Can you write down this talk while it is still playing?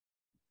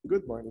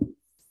Good morning.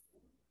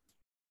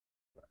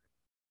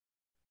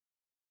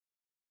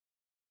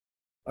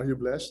 Are you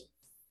blessed?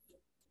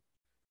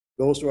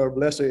 Those who are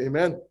blessed say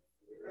amen.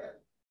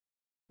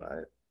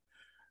 Right.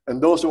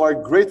 And those who are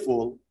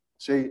grateful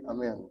say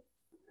amen.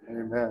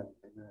 Amen.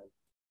 Amen.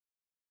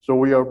 So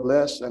we are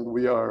blessed and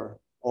we are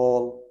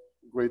all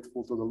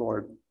grateful to the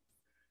Lord.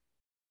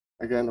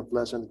 Again, a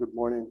pleasant good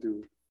morning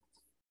to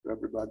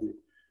everybody.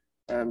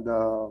 And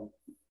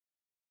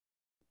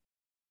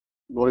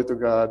glory to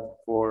God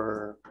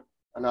for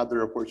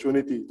another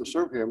opportunity to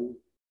serve Him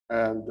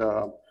and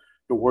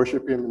to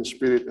worship Him in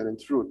spirit and in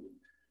truth.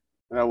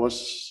 And I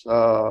just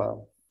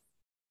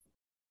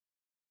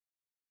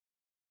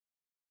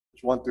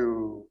want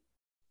to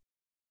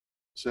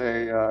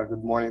say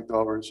good morning to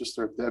our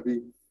sister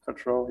Debbie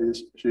Catro.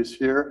 She's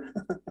here.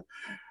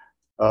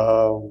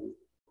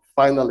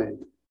 Finally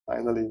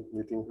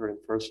meeting her in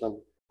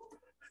person.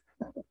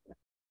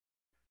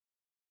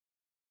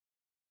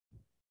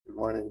 Good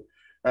morning.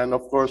 And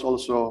of course,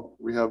 also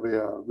we have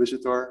a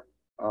visitor,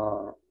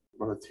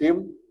 Brother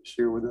Tim, is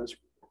here with us.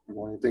 Good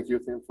morning. Thank you,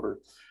 Tim, for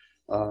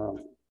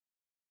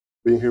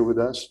being here with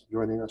us,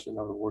 joining us in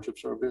our worship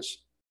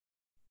service.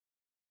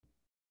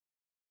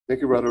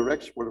 Thank you, Brother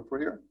Rex, for the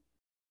prayer.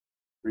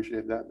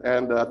 Appreciate that.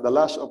 And at the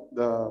last of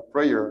the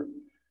prayer,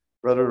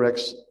 Brother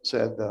Rex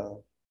said,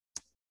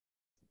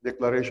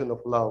 declaration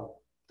of love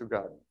to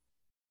God.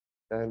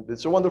 And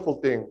it's a wonderful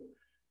thing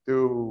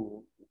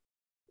to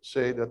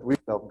say that we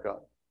love God.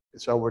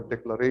 It's our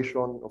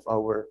declaration of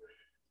our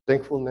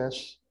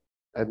thankfulness,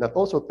 and not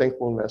also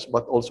thankfulness,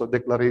 but also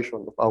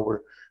declaration of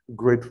our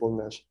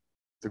gratefulness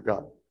to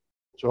God.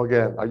 So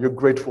again, are you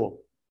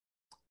grateful?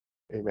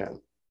 Amen.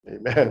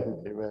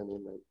 Amen. Amen.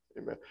 Amen.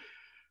 Amen.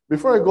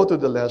 Before I go to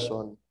the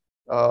lesson,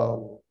 I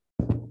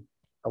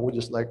would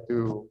just like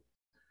to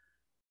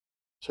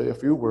say a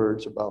few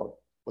words about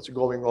what's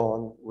going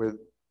on with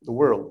the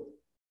world.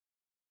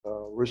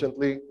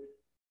 Recently,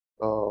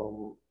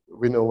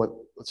 we know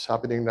what's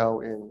happening now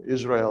in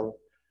Israel.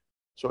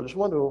 So I just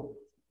want to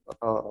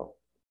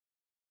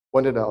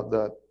point it out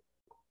that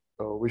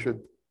we should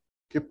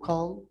keep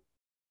calm,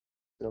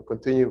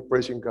 continue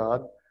praising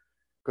God,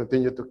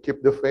 continue to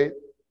keep the faith,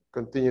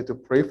 continue to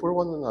pray for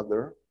one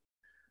another,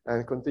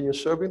 and continue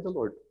serving the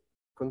Lord.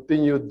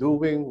 Continue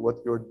doing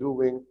what you're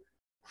doing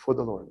for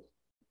the Lord,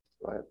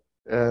 right?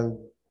 And,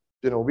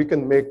 we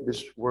can make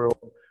this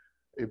world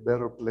a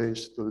better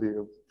place to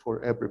live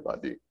for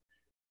everybody.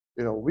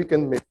 We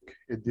can make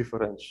a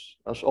difference.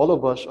 As all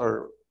of us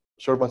are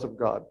servants of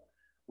God,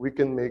 we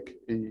can make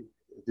a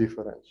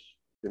difference,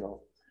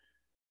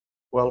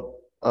 Well,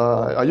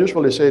 I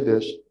usually say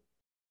this,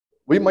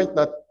 we might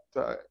not,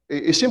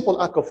 a simple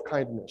act of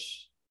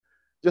kindness,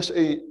 just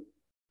a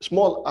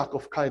small act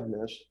of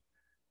kindness,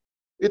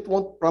 it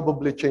won't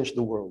probably change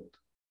the world.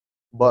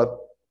 But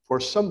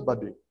for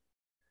somebody,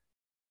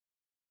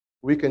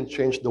 we can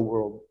change the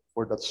world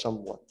for that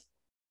someone.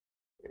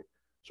 Okay.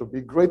 So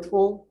be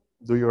grateful,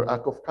 do your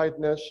act of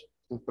kindness,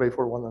 and pray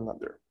for one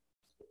another.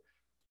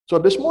 So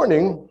this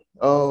morning,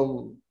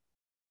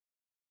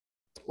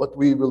 what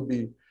we will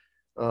be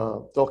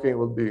talking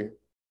will be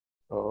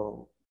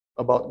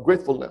about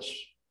gratefulness.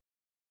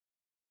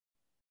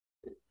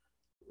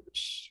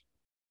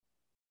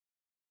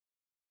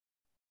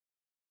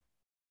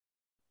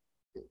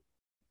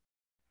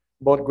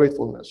 About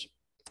gratefulness.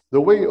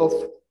 The way of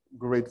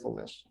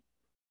gratefulness.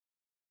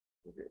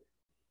 Okay.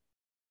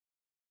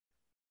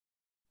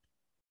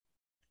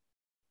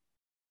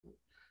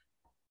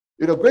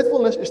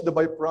 Gratefulness is the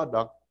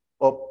byproduct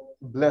of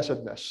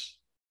blessedness.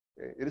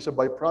 Okay. It is a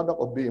byproduct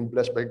of being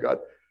blessed by God.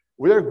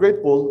 We are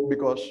grateful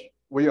because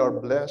we are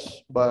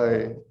blessed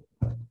by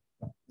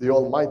the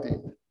Almighty.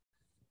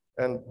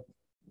 And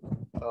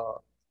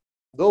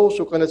those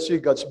who cannot see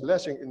God's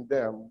blessing in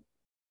them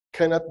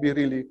cannot be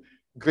really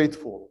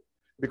grateful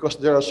because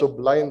they are so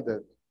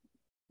blinded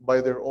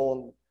by their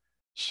own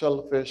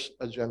selfish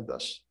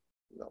agendas.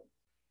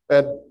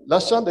 And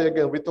last Sunday,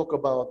 again, we talked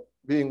about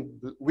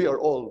we are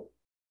all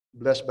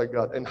blessed by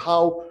God and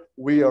how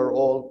we are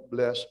all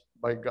blessed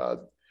by God.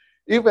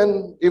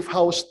 Even if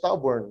how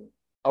stubborn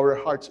our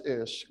hearts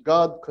is,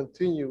 God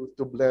continues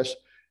to bless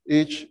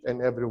each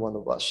and every one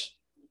of us.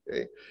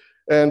 Okay?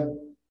 And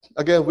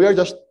again, we are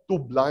just too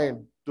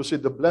blind to see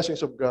the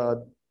blessings of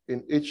God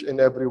in each and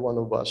every one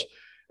of us.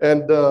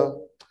 And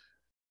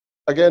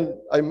again,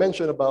 I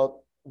mentioned about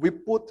we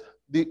put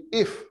a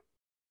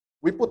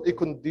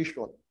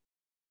condition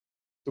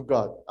to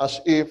God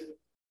as if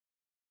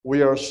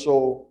we are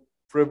so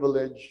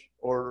privileged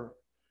or,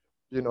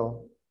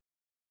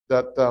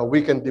 that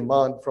we can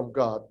demand from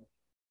God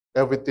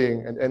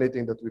everything and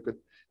anything that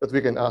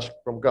we can ask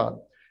from God.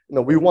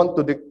 We want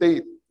to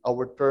dictate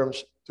our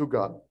terms to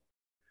God.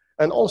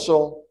 And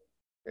also,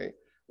 okay,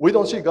 we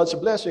don't see God's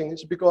blessing.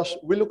 It's because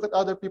we look at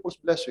other people's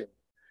blessing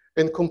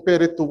and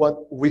compare it to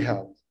what we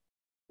have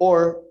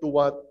or to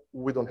what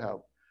we don't have.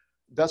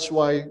 That's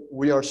why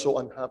we are so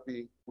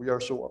unhappy. We are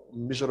so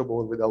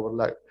miserable with our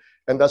life.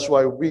 And that's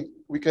why we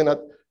cannot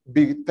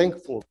be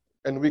thankful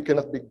and we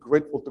cannot be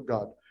grateful to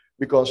God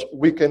because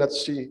we cannot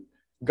see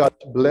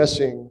God's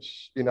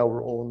blessings in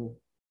our own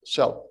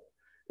self.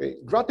 Okay?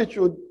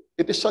 Gratitude,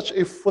 it is such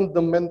a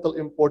fundamental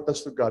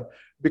importance to God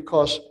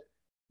because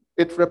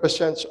it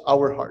represents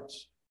our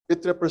hearts.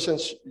 It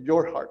represents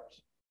your heart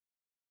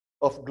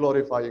of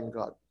glorifying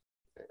God.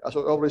 Okay? As I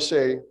always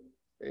say,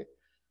 okay,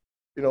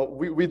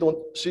 we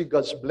don't see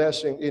God's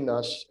blessing in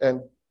us,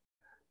 and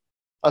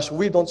as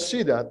we don't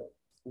see that,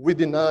 we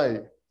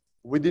deny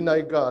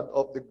God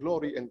of the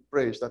glory and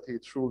praise that He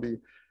truly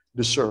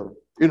deserved.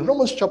 In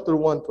Romans chapter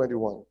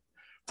 1:21,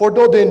 for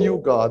though they knew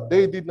God,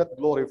 they did not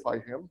glorify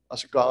Him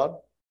as God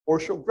or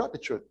show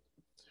gratitude.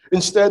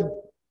 Instead,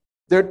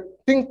 their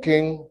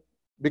thinking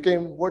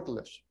became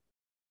worthless.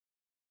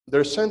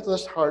 Their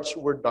senseless hearts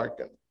were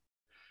darkened.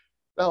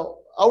 Now,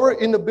 our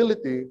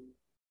inability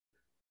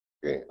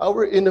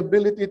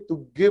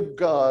to give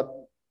God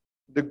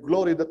the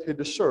glory that He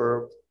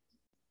deserved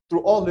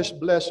through all His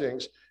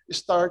blessings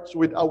starts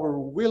with our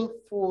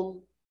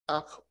willful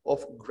act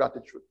of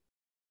gratitude.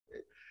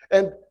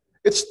 And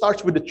it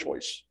starts with the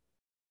choice.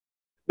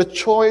 The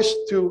choice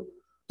to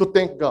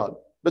thank God.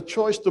 The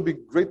choice to be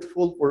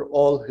grateful for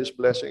all His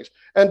blessings.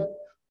 And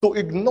to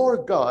ignore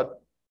God,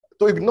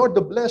 to ignore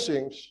the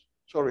blessings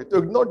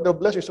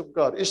of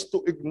God is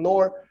to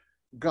ignore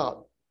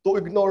God, to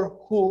ignore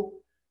who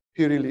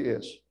He really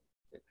is.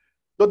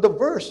 But the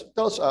verse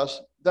tells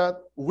us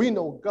that we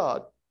know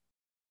God.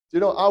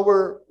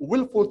 Our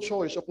willful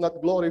choice of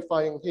not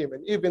glorifying Him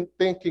and even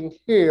thanking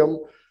Him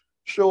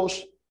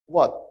shows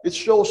what? It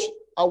shows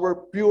our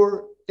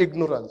pure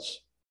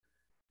ignorance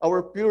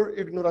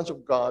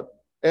of God,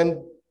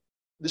 and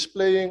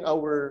displaying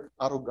our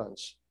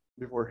arrogance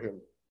before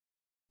Him.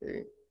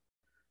 Okay?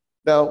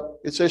 Now,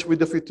 it says, with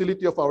the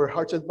futility of our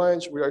hearts and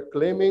minds, we are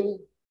claiming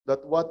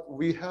that what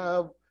we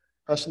have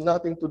has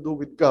nothing to do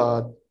with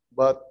God,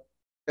 but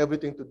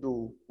everything to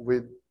do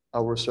with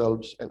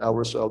ourselves and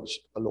ourselves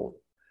alone.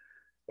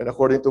 And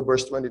according to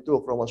verse 22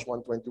 of Romans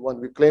 1:21,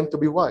 we claim to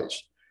be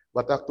wise,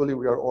 but actually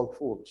we are all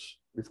fools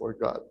before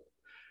God.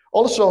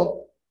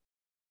 Also,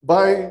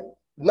 by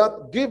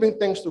not giving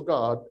thanks to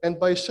God and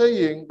by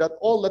saying that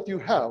all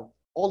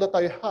that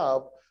I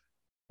have,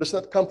 does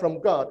not come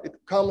from God, it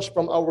comes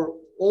from our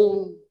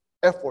own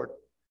effort,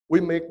 we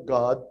make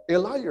God a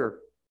liar.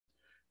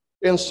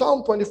 In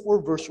Psalm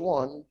 24, verse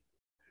 1,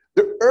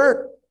 the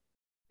earth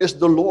is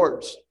the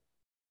Lord's,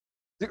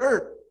 the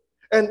earth,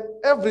 and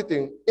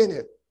everything in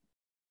it.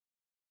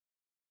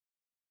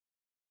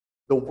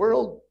 The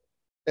world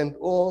and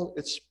all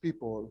its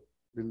people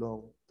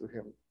belong to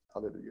Him.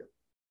 Hallelujah.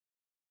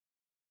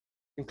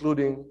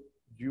 Including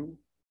you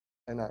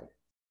and I.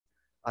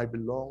 I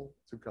belong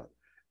to God.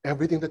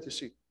 Everything that you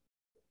see.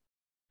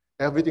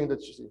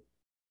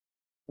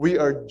 We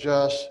are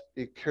just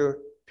a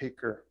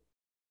caretaker.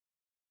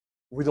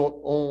 We don't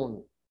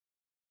own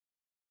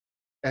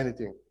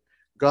anything.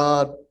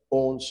 God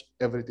owns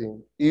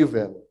everything,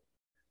 even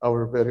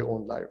our very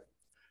own life.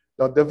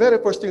 Now, the very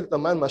first thing that a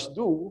man must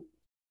do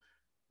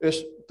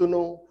is to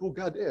know who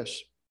God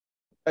is.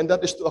 And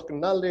that is to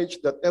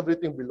acknowledge that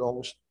everything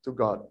belongs to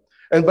God.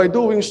 And by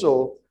doing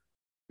so,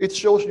 it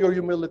shows your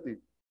humility.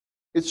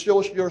 It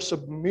shows your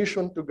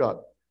submission to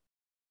God.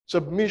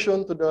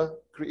 Submission to the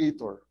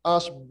Creator,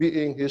 us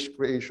being His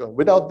creation.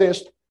 Without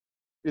this,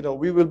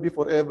 we will be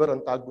forever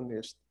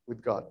antagonists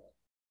with God.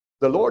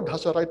 The Lord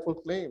has a rightful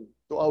claim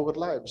to our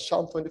lives.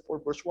 Psalm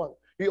 24, verse 1.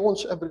 He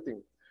owns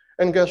everything.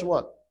 And guess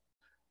what?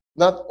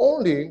 Not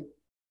only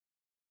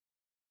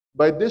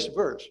by this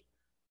verse,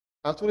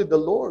 actually the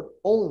Lord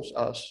owns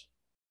us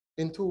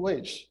in two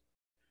ways.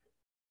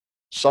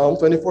 Psalm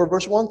 24,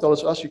 verse 1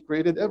 tells us He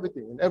created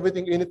everything, and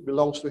everything in it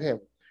belongs to Him.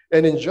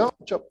 And in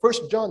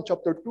 1 John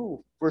chapter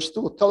 2, verse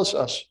 2 tells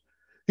us,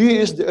 He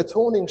is the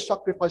atoning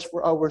sacrifice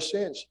for our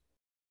sins.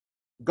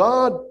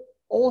 God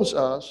owns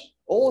us,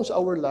 owns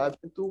our lives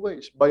in two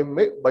ways, by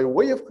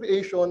way of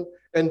creation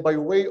and by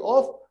way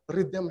of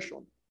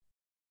redemption.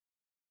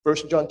 1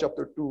 John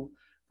chapter 2,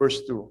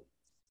 verse 2.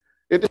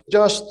 It is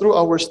just through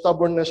our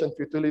stubbornness and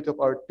futility of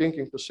our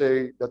thinking to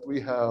say that we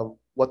have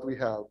what we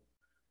have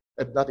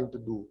had nothing to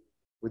do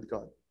with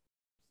God.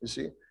 You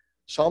see,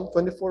 Psalm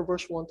 24,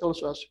 verse 1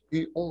 tells us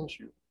He owns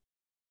you.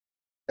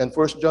 And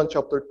 1 John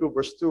chapter 2,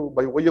 verse 2,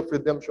 by way of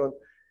redemption,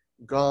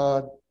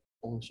 God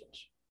owns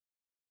us.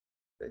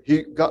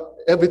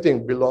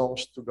 Everything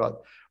belongs to God.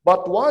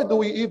 But why do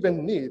we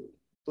even need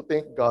to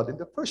thank God in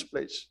the first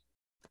place?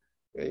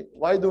 Okay?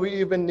 Why do we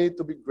even need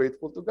to be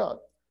grateful to God?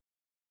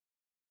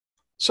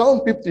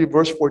 Psalm 50,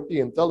 verse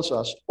 14 tells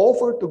us,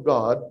 offer to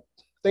God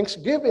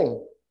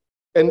thanksgiving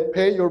and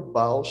pay your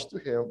vows to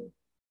Him,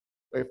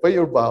 pay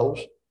your vows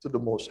to the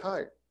Most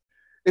High.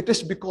 It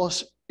is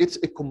because it's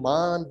a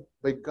command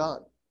by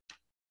God.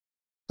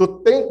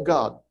 To thank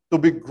God, to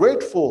be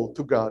grateful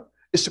to God,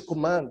 is a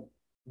command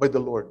by the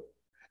Lord.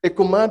 A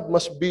command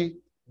must be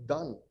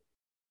done.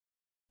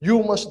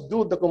 You must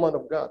do the command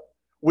of God.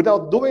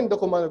 Without doing the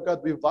command of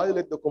God, we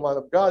violate the command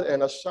of God,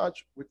 and as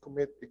such, we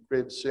commit a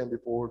grave sin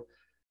before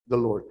the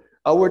Lord.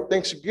 Our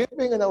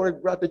thanksgiving and our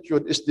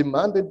gratitude is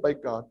demanded by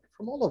God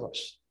from all of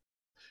us.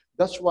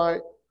 That's why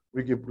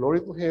We give glory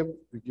to Him.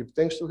 We give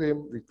thanks to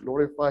Him. We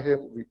glorify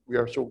Him. We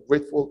are so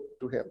grateful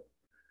to Him.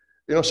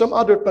 Some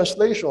other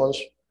translations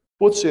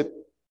puts it,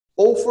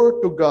 offer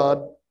to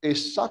God a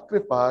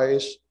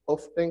sacrifice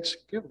of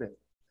thanksgiving.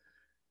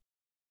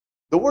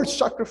 The word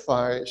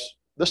sacrifice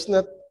does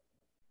not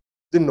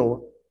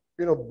denote,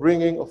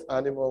 bringing of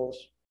animals,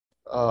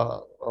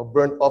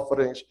 burnt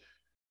offerings.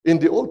 In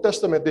the Old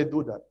Testament, they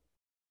do that.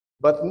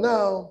 But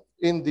now,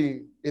 in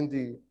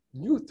the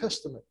New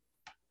Testament,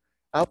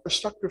 our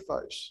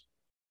sacrifice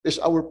is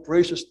our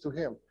praises to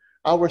Him.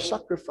 Our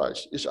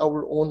sacrifice is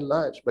our own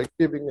lives by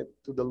giving it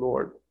to the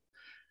Lord.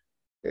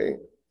 Okay?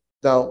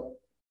 Now,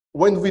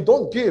 when we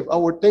don't give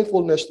our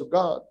thankfulness to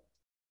God,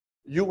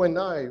 you and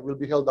I will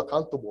be held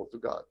accountable to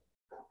God.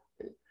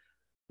 Okay?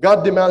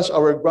 God demands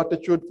our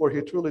gratitude, for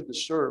He truly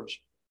deserves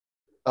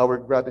our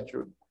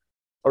gratitude.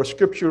 Our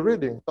scripture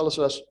reading tells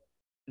us,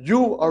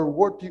 you are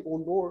worthy, O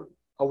Lord,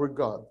 our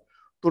God,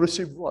 to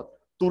receive what?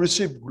 To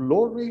receive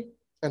glory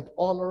and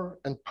honor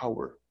and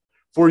power.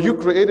 For you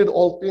created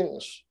all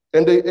things,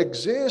 and they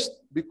exist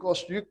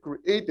because you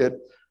created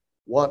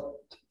what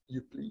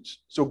you please.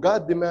 So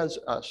God demands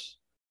us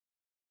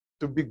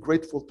to be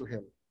grateful to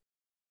Him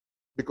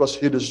because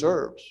He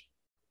deserves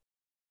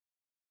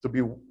to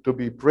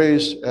be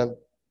praised and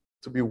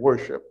to be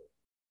worshipped.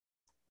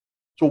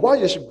 So why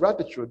is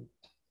gratitude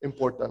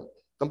important?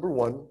 Number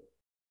one,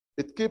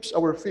 it keeps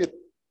our feet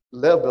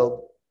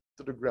leveled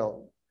to the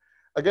ground.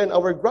 Again,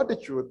 our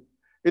gratitude,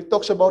 it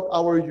talks about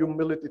our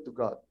humility to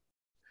God.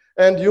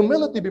 And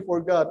humility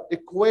before God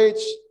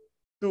equates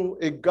to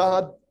a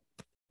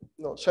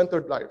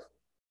God-centered life,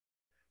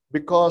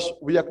 because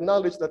we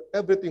acknowledge that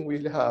everything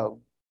we have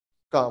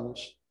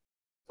comes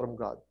from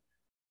God.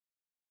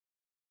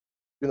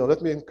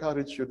 Let me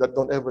encourage you that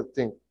don't ever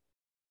think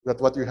that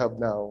what you have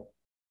now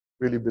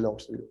really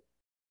belongs to you.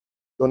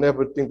 Don't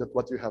ever think that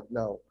what you have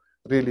now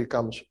really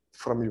comes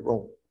from your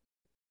own.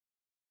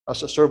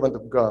 As a servant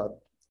of God,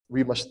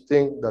 we must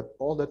think that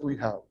all that we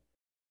have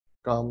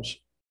comes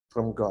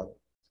from God.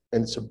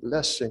 And it's a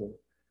blessing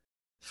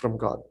from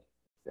God.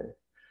 Okay?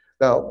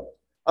 Now,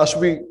 as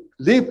we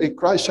live a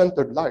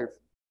Christ-centered life,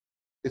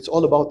 it's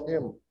all about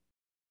Him.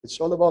 It's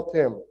all about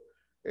Him.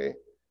 Okay?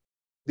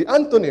 The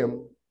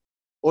antonym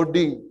or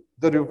the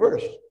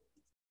reverse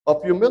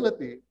of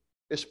humility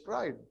is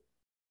pride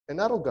and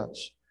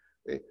arrogance.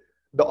 Okay?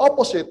 The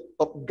opposite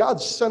of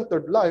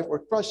God-centered life or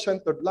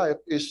Christ-centered life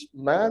is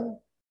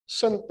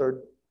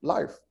man-centered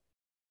life.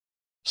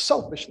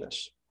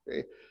 Selfishness.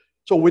 Okay?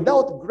 So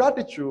without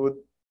gratitude,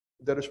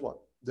 there is what?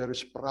 There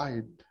is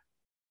pride.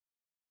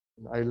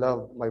 I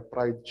love my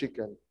fried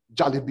chicken,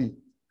 Jollibee,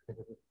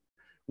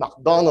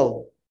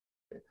 McDonald's.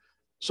 Okay?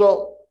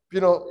 So,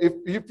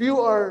 if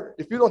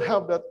you don't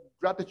have that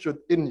gratitude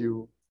in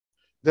you,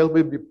 there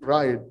will be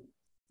pride,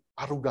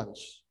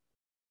 arrogance,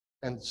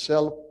 and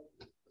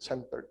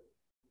self-centered.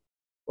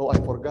 Oh, I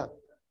forgot.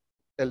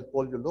 El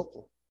pollo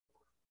loco.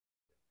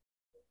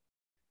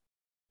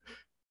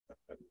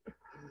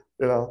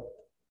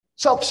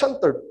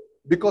 Self-centered,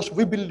 because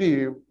we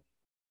believe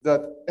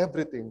that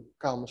everything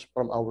comes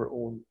from our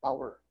own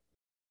power,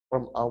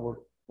 from our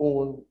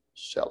own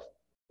self.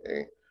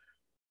 Okay?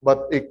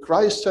 But a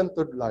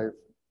Christ-centered life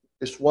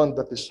is one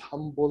that is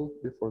humble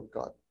before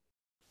God.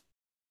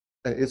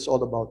 And it's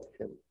all about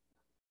Him.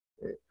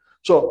 Okay?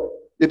 So,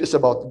 it is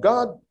about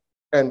God,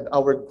 and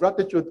our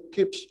gratitude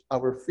keeps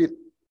our feet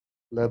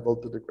level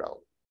to the ground.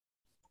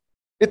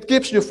 It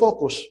keeps you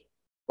focused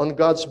on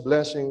God's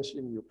blessings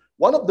in you.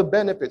 One of the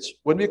benefits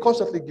when we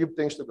constantly give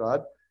thanks to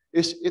God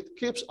is it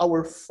keeps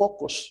our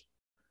focus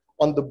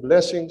on the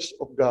blessings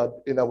of God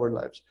in our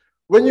lives.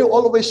 When you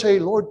always say,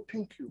 Lord,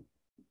 thank you.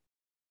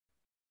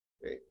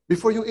 Okay?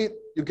 Before you eat,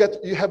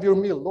 you have your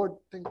meal, Lord,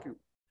 thank you.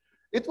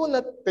 It will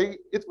not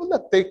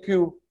take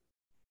you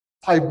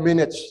 5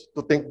 minutes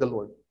to thank the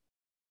Lord.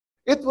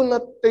 It will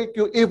not take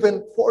you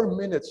even 4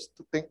 minutes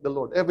to thank the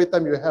Lord every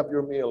time you have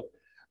your meal,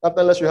 not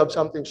unless you have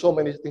so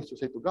many things to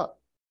say to God.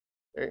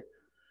 Okay?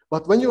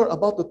 But when you are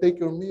about to take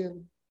your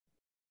meal,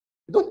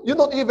 you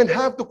don't even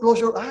have to close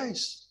your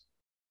eyes.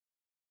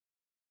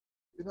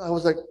 I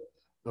was like,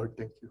 Lord,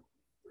 thank you.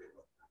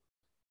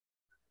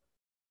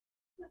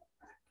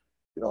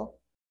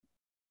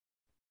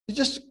 You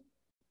just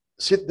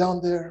sit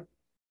down there,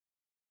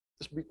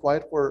 just be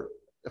quiet for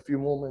a few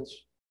moments.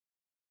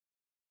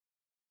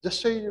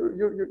 Just say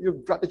your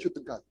gratitude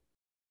to God.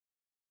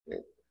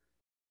 Okay?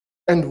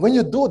 And when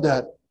you do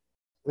that,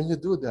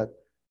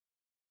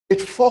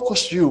 it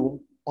focuses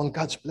you on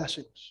God's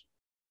blessings.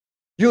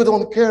 You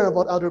don't care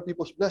about other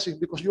people's blessings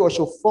because you are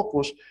so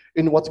focused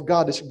in what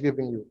God is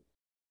giving you.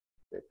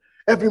 Okay?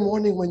 Every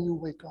morning when you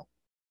wake up,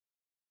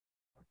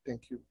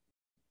 thank you.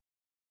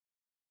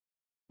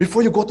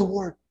 Before you go to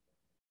work,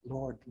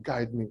 Lord,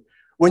 guide me.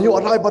 When you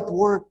arrive at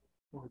work,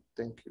 Lord,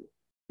 thank you.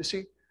 You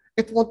see,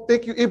 it won't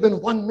take you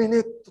even 1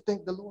 minute to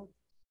thank the Lord,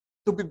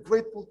 to be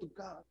grateful to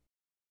God.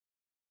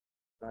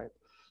 Right?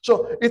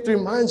 So it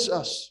reminds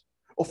us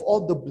of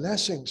all the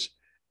blessings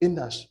in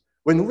us.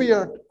 When we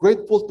are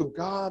grateful to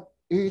God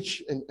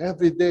each and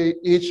every day,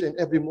 each and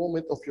every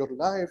moment of your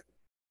life,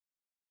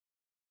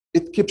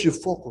 It keeps you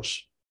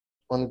focused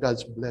on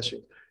God's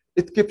blessing.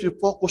 It keeps you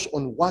focused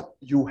on what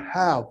you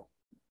have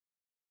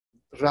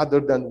rather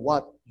than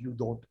what you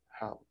don't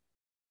have.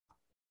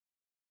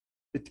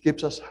 It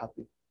keeps us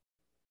happy.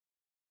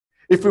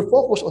 If we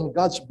focus on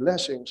God's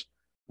blessings,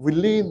 we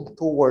lean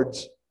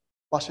towards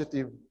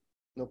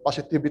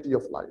positivity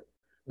of life,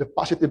 the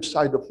positive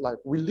side of life.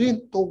 We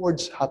lean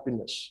towards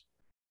happiness.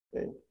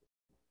 Okay?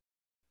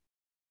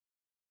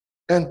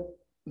 And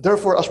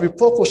therefore, as we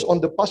focus on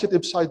the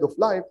positive side of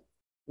life,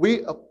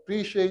 we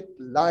appreciate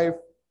life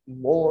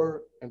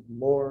more and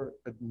more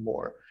and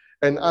more.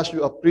 And as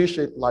you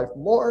appreciate life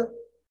more,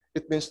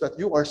 it means that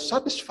you are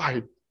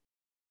satisfied.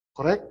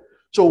 Correct?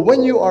 So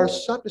when you are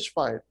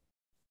satisfied,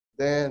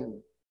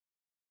 then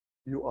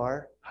you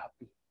are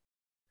happy.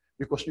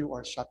 Because you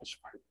are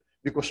satisfied.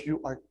 Because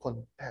you are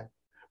content.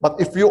 But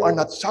if you are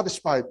not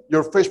satisfied,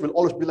 your face will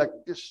always be like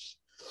this.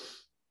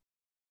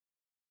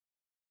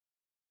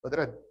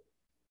 Madrid.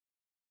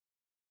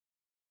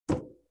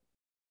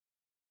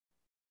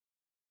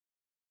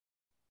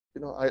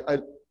 You know,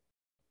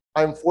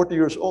 I'm 40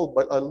 years old,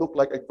 but I look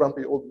like a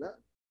grumpy old man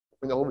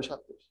when I always have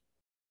this.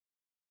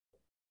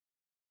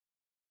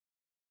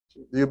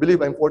 Do you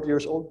believe I'm 40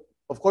 years old?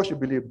 Of course you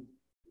believe.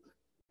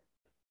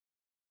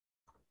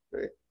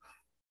 Okay.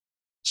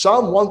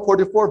 Psalm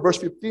 144 verse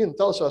 15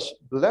 tells us,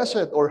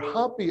 blessed or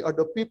happy are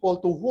the people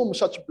to whom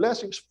such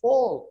blessings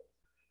fall.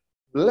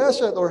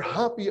 Blessed or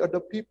happy are the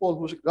people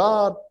whose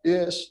God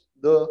is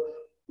the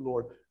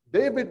Lord.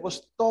 David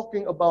was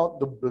talking about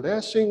the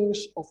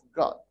blessings of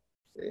God.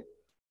 Okay.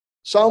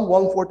 Psalm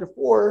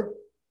 144,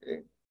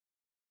 okay.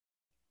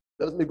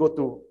 Let me go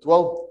to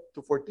 12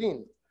 to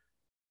 14.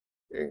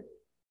 Okay.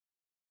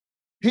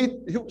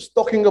 He was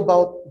talking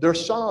about their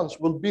sons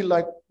will be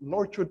like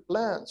nurtured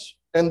plants,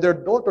 and their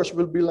daughters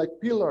will be like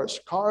pillars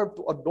carved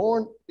to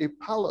adorn a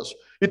palace.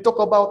 He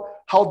talked about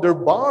how their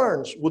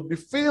barns would be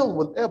filled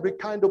with every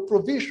kind of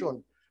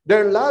provision.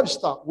 Their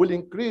livestock will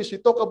increase. He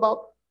talked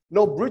about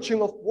no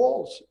breaching of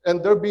walls,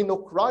 and there be no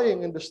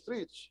crying in the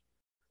streets.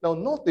 Now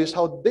notice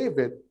how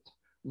David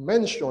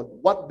mentioned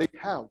what they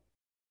have.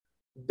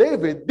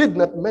 David did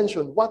not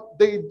mention what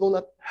they do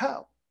not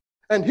have.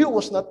 And he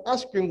was not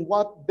asking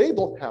what they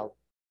don't have.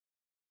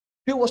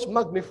 He was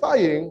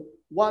magnifying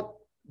what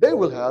they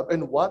will have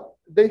and what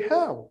they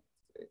have.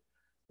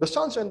 The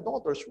sons and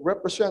daughters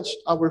represents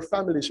our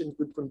families in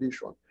good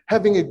condition,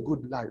 having a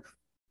good life.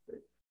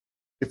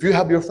 If you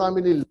have your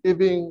family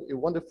living a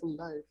wonderful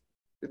life,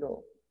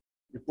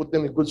 you put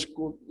them in good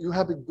school, you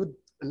have a good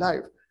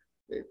life.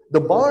 The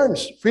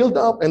barns filled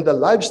up and the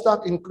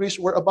livestock increase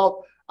were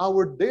about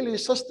our daily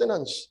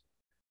sustenance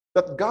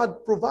that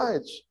God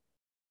provides.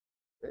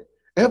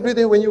 Every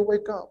day when you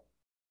wake up,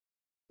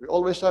 we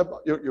always have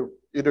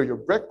either your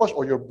breakfast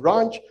or your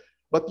brunch,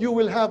 but you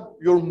will have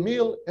your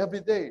meal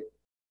every day.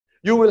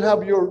 You will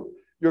have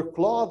your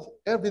cloth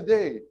every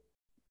day.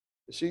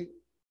 You see,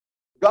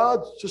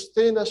 God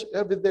sustains us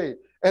every day.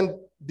 And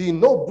the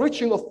no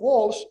breaching of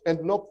walls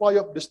and no cry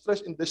of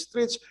distress in the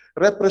streets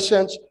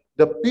represents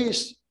the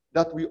peace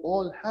that we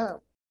all have.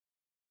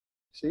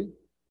 See?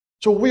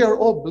 So we are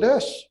all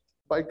blessed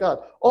by God.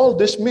 All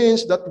this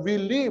means that we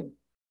live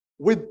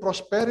with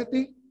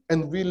prosperity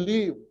and we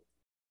live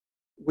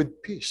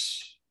with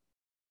peace.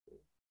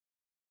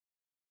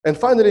 And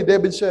finally,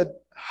 David said,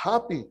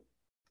 happy.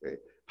 Okay?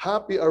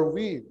 Happy are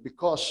we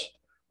because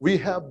we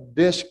have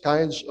these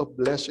kinds of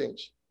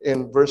blessings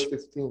in verse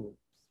 15.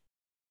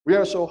 We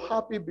are so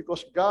happy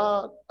because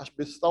God has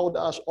bestowed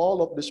us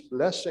all of these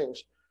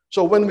blessings.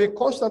 So when we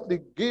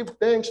constantly give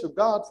thanks to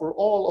God for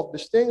all of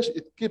these things,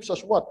 it keeps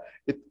us what?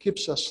 It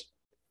keeps us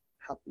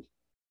happy.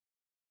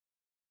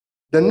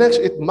 The next,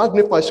 it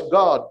magnifies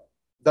God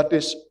that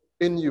is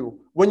in you.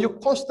 When you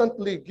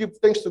constantly give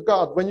thanks to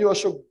God, when you are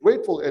so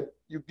grateful and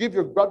you give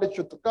your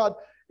gratitude to God,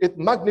 it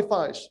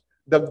magnifies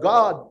the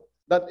God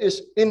that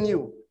is in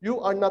you.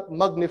 You are not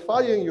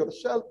magnifying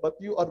yourself, but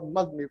you are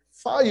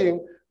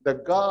magnifying the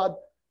God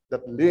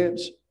that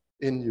lives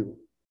in you.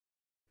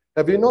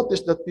 Have you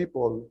noticed that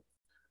people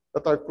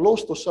that are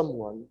close to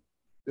someone,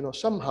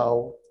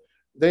 somehow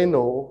they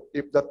know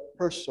if that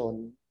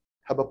person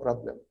have a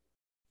problem?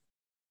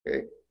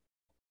 Okay?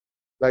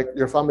 Like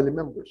your family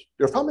members.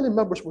 Your family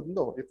members would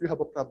know if you have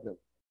a problem,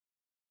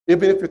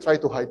 even if you try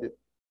to hide it.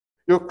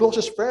 Your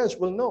closest friends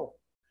will know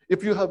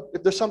if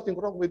there's something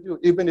wrong with you,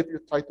 even if you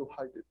try to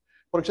hide it.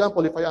 For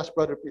example, if I ask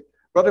Brother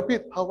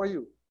Pete, how are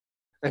you?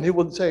 And he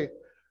would say,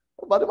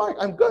 Brother Mike,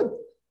 I'm good.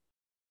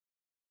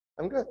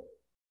 I'm good.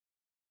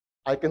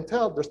 I can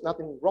tell there's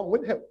nothing wrong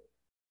with him.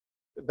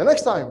 The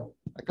next time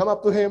I come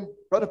up to him,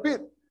 Brother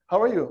Pete,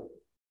 how are you?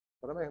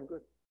 Brother Mike, I'm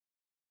good.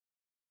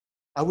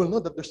 I will know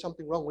that there's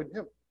something wrong with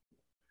him.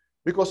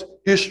 Because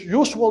his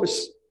usual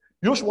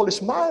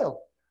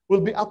smile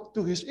will be up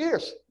to his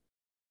ears.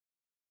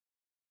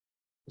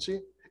 You see,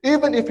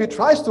 even if he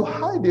tries to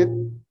hide it,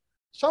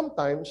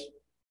 sometimes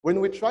when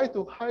we try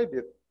to hide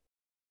it,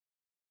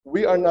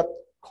 we are not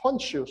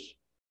conscious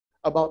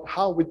about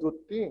how we do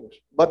things.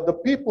 But the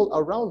people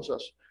around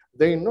us,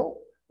 they know.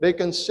 They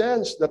can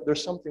sense that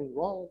there's something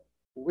wrong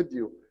with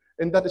you.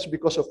 And that is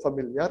because of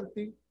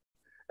familiarity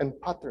and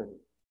pattern.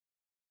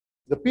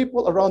 The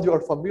people around you are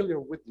familiar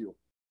with you.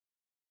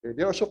 Okay?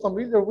 They are so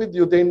familiar with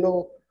you, they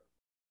know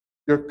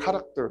your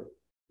character.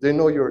 They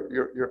know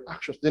your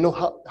actions. They know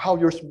how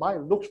your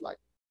smile looks like.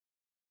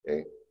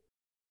 Okay?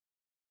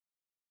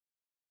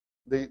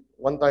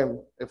 One time,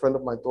 a friend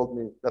of mine told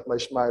me that my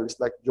smile is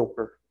like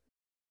Joker.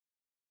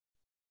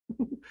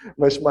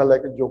 My smile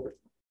like a Joker.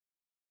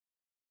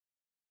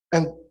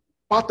 And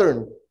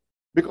pattern,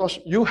 because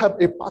you have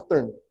a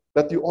pattern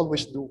that you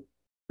always do,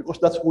 because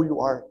that's who you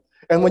are.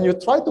 And when you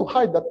try to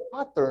hide that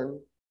pattern,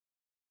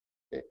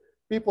 okay,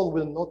 people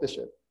will notice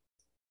it.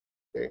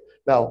 Okay?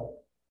 Now,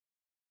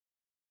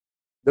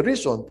 the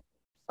reason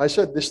I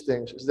said these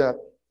things is that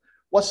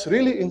what's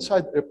really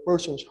inside a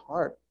person's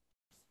heart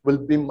will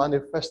be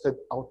manifested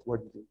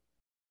outwardly,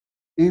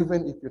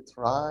 even if you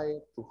try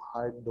to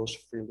hide those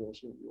feelings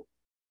in you.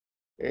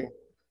 Okay?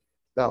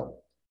 Now,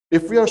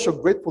 if we are so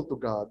grateful to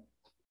God,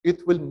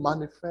 it will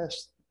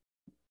manifest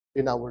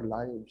in our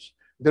lives.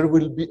 There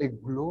will be a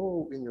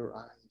glow in your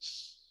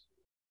eyes.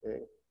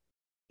 Okay?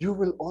 You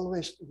will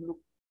always look,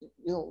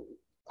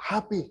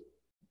 happy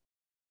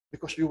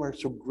because you are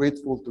so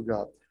grateful to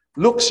God.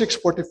 Luke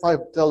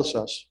 6:45 tells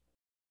us,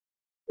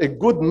 a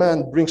good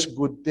man brings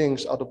good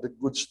things out of the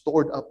good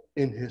stored up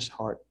in his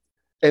heart.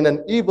 And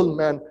an evil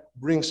man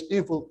brings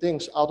evil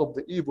things out of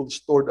the evil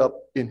stored up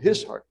in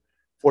his heart.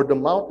 For the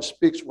mouth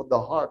speaks what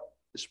the heart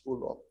is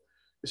full of.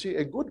 You see,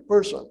 a good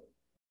person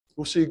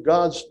who sees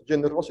God's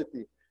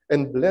generosity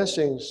and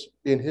blessings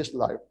in his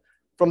life,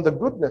 from the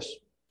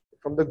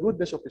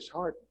goodness of his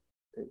heart,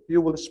 he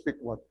will speak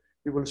what?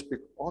 He will speak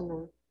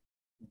honor,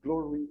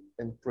 glory,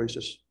 and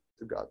praises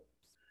to God.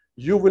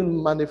 You will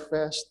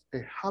manifest a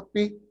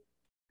happy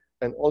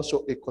and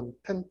also a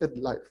contented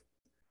life,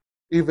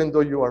 even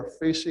though you are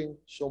facing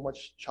so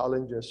much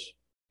challenges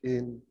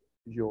in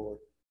your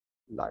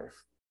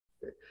life.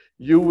 Okay?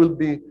 You will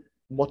be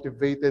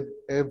motivated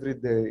every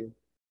day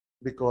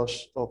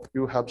because of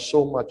you have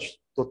so much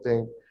to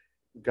thank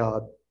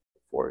God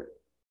for.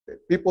 Okay?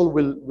 People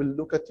will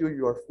look at you,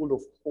 you are full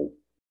of hope.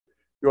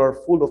 You are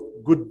full of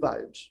good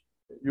vibes.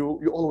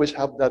 You always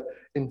have that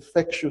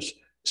infectious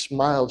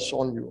smiles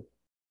on you.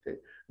 Okay?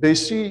 They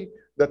see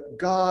that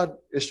God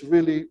is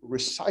really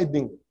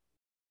residing.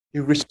 He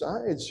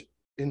resides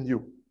in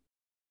you.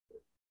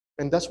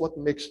 And that's what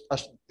makes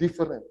us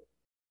different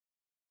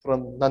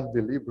from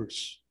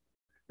non-believers,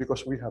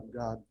 because we have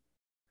God.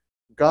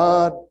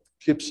 God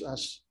keeps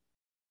us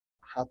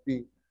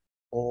happy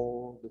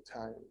all the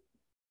time.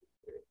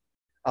 Okay?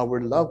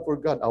 Our love for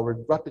God, our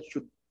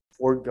gratitude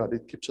for God,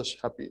 it keeps us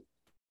happy.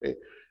 Okay?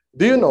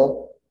 Do you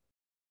know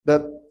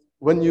that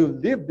when you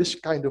live this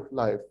kind of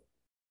life,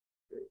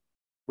 okay,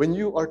 when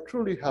you are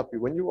truly happy,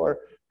 when you are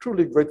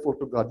truly grateful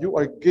to God, you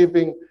are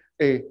giving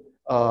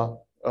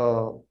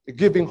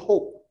giving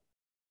hope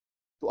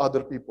to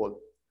other people.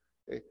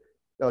 Okay?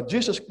 Now,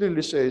 Jesus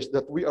clearly says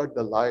that we are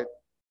the light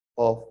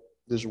of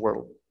this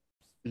world.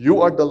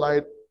 You are the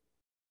light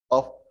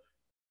of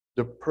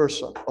the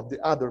person, of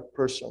the other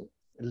person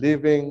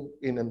living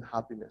in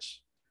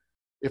unhappiness.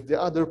 If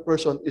the other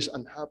person is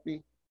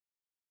unhappy,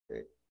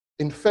 okay,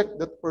 infect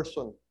that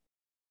person.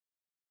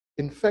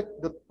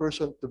 Infect that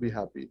person to be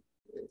happy.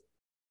 Okay?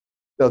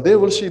 Now, they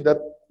will see that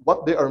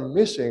what they are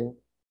missing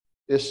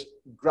is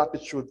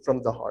gratitude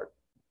from the heart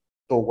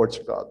towards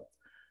God.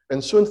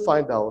 And soon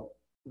find out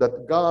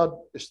that God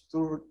is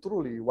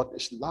truly what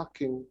is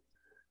lacking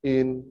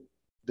in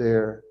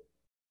their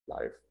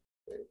life.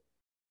 Okay?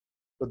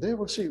 So they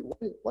will see,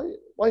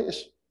 why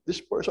is this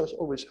person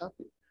always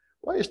happy?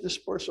 Why is this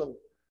person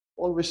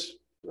always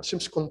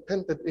seems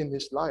contented in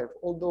his life?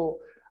 Although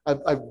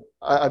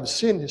I've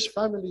seen his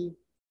family,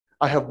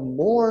 I have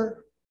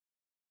more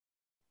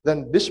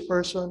than this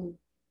person.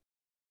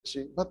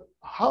 See, but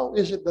how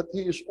is it that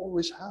he is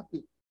always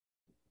happy?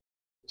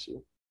 See,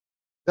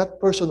 that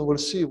person will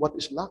see what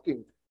is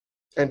lacking,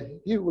 and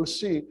he will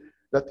see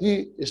that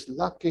he is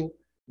lacking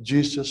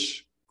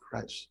Jesus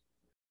Christ.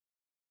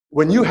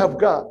 When you have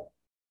God,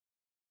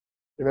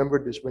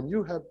 remember this, when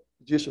you have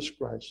Jesus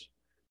Christ,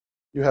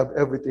 you have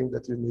everything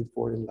that you need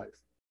for in life.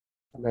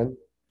 Amen.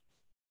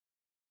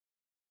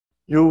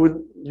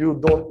 You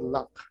don't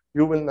lack.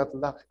 You will not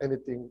lack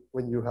anything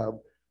when you have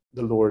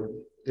the Lord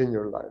in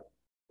your life.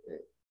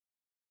 Okay.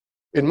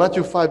 In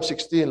Matthew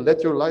 5:16,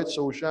 let your light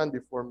so shine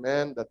before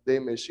men that they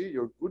may see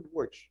your good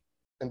works.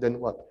 And then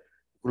what?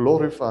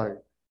 Glorify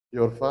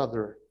your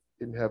Father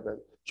in heaven.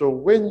 So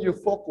when you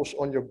focus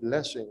on your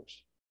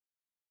blessings,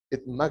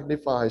 it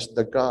magnifies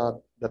the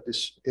God that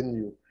is in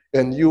you.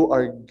 And you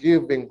are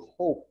giving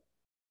hope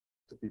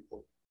to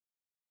people.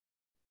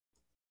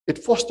 It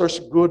fosters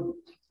good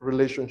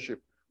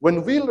relationship.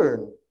 When we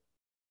learn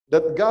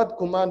that God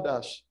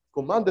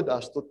commanded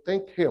us to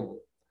thank Him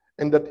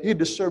and that He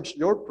deserves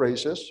your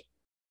praises,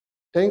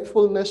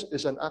 thankfulness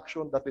is an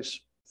action that is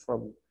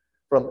from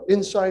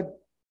inside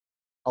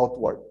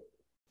outward.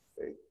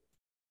 Okay?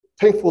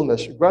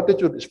 Thankfulness,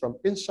 gratitude is from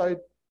inside,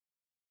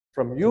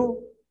 from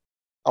you,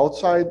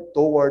 outside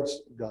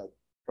towards God,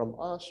 from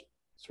us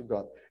to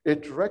God.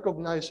 It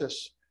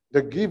recognizes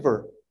the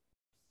giver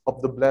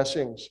of the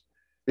blessings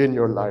in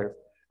your life.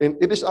 And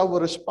it is our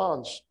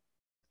response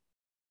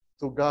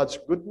to God's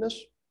goodness,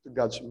 to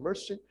God's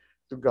mercy,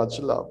 to God's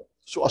love.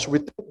 So as we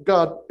thank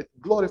God, it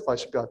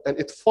glorifies God and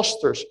it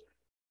fosters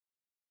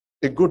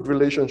a good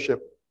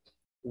relationship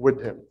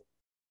with Him.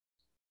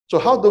 So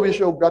how do we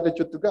show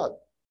gratitude to God?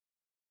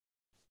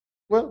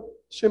 Well,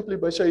 simply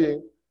by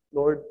saying,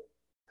 Lord,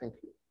 thank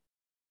you.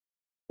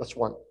 That's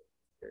one.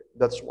 Okay,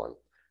 that's one.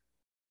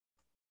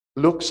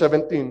 Luke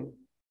 17,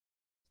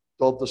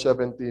 12 to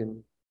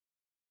 17.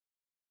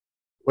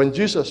 When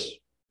Jesus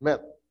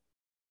met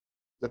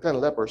the 10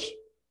 lepers,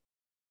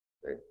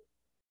 okay,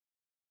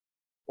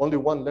 only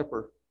one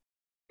leper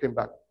came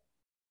back.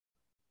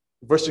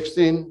 Verse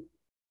 16,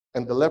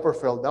 and the leper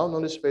fell down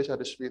on his face at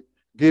his feet,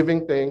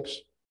 giving thanks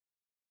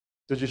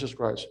to Jesus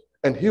Christ.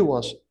 And he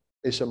was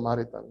a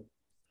Samaritan.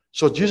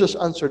 So Jesus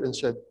answered and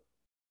said,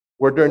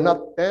 were there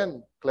not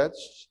 10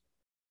 cleansed?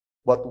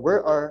 But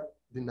where are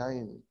the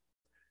 9?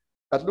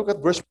 And look at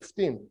verse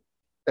 15.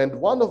 And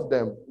one of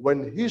them,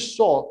 when he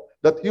saw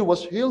that he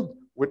was healed,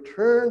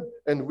 returned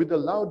and with a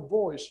loud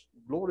voice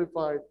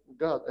glorified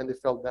God, and he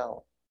fell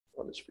down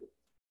on his feet.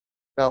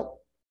 Now,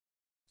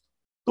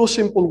 two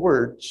simple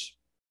words.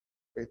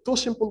 Okay, two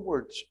simple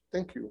words.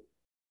 Thank you.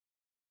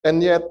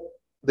 And yet,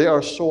 they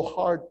are so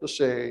hard to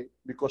say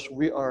because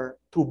we are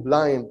too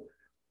blind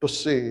to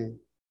say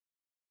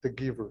the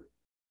giver.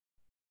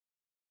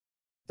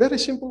 Very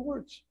simple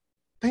words.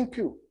 Thank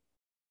you.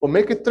 Or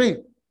make it 3.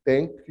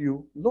 Thank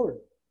you, Lord.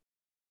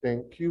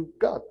 Thank you,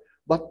 God.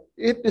 But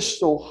it is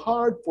so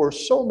hard for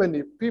so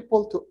many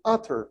people to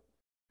utter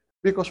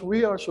because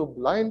we are so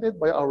blinded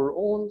by our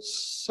own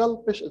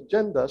selfish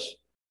agendas,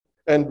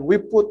 and we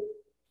put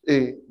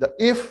the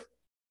if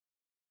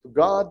to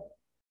God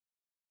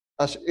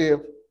as if,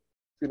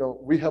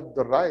 we have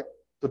the right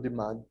to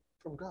demand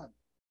from God.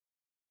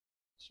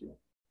 See?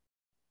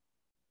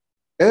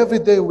 Every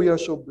day we are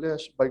so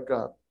blessed by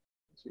God.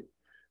 See?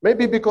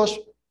 Maybe because,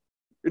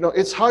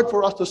 it's hard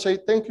for us to say,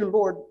 thank you,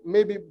 Lord,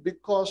 maybe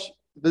because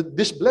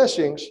these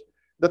blessings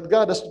that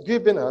God has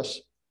given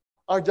us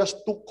are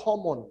just too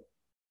common.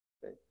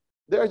 Okay?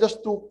 They are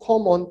just too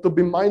common to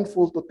be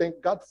mindful to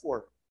thank God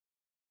for.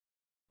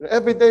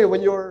 Every day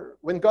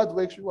when God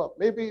wakes you up,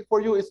 maybe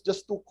for you it's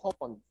just too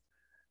common.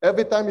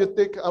 Every time you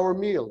take our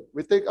meal,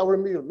 we take our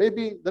meal.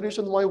 Maybe the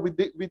reason why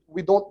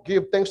we don't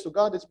give thanks to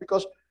God is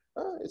because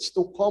it's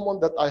too common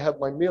that I have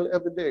my meal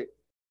every day.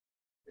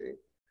 Okay?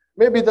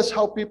 Maybe that's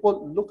how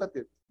people look at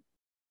it.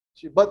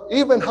 See, but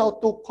even how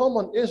too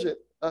common is it?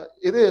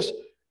 It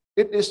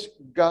is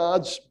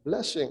God's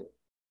blessing.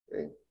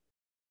 Okay?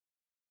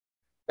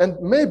 And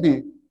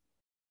maybe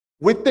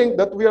we think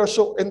that we are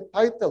so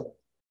entitled.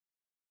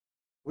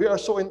 We are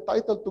so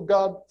entitled to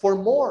God for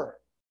more.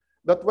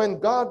 That when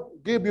God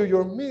gave you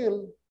your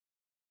meal,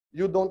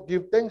 you don't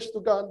give thanks to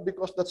God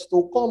because that's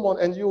too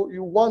common, and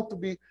you want to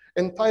be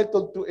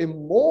entitled to a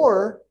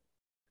more,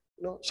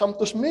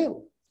 sumptuous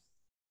meal.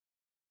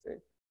 Okay?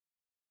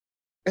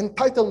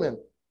 Entitlement.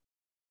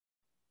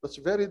 That's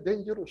very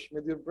dangerous, my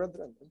dear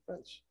brethren and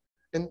friends.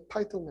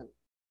 Entitlement.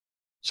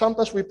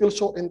 Sometimes we feel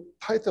so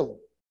entitled.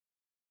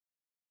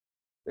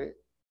 Okay?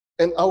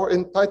 And our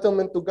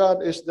entitlement to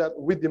God is that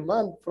we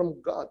demand from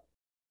God.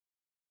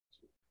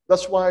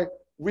 That's why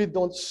we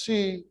don't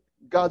see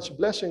God's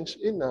blessings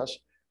in us,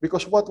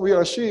 because what we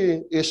are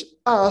seeing is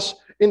us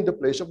in the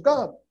place of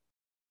God.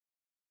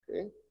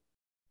 Okay?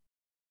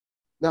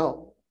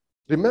 Now,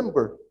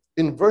 remember,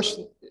 in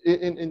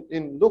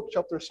Luke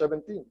chapter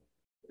 17,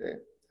 okay,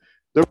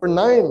 there were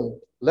 9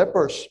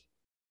 lepers,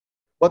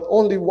 but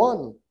only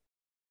one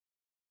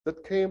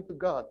that came to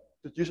God,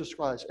 to Jesus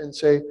Christ, and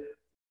say,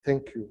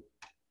 thank you,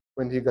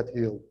 when he got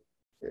healed.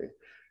 Okay?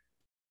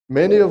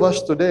 Many of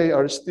us today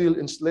are still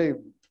enslaved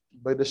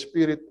by the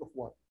spirit of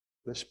what?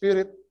 The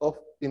spirit of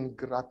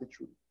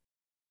ingratitude.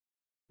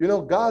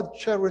 God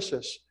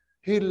cherishes.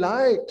 He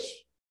likes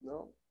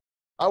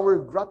our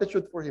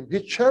gratitude for Him. He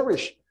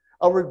cherishes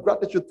our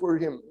gratitude for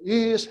Him.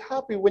 He is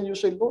happy when you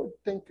say, Lord,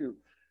 thank you.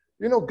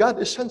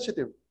 God is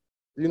sensitive.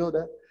 Do you know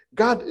that?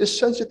 God is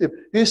sensitive.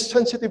 He is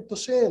sensitive to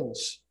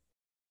sins.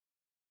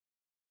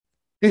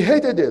 He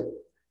hated it.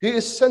 He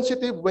is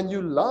sensitive when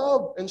you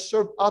love and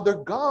serve other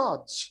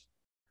gods.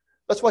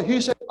 That's why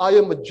He said, I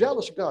am a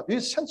jealous God. He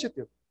is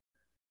sensitive.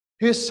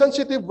 He is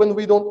sensitive when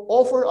we don't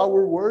offer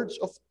our words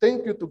of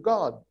thank you to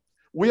God.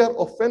 We are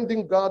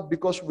offending God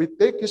because we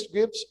take His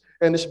gifts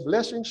and His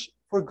blessings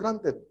for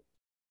granted.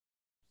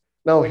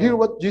 Now, hear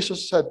what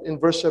Jesus said in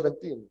verse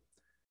 17.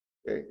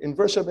 Okay. In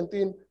verse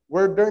 17,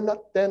 were there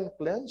not 10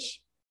 cleansed?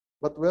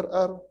 But where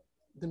are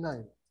the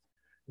 9?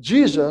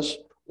 Jesus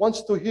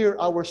wants to hear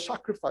our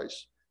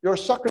sacrifice, your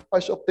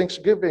sacrifice of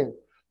thanksgiving.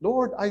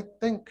 Lord, I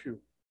thank you.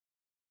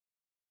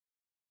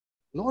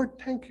 Lord,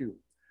 thank you.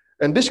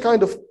 And this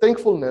kind of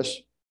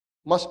thankfulness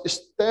must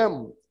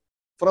stem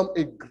from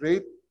a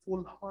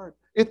grateful heart.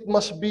 It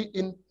must be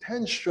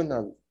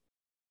intentional.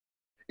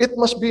 It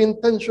must be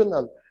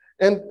intentional.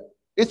 And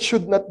it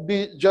should not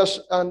be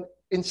just an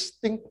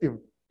instinct.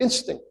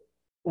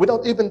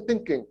 without even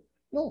thinking.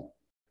 No.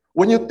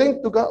 When you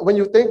thank to God, when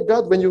you thank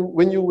God, when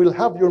you will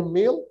have your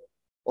meal,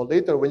 or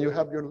later when you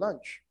have your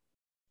lunch,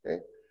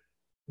 okay,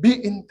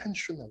 be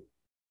intentional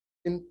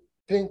in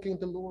thanking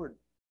the Lord.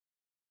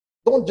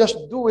 Don't just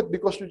do it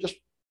because you just,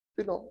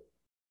 you know,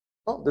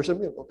 oh, there's a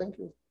meal. Oh, thank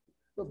you.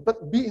 No,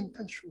 but be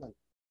intentional.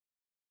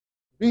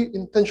 Be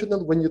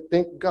intentional when you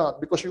thank God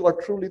because you are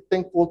truly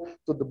thankful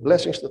to the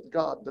blessings that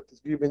God that has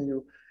given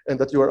you and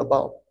that you are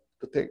about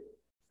to take.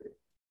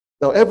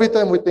 Now, every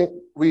time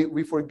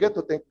we forget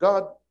to thank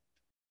God,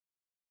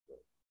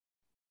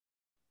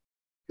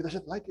 He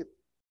doesn't like it.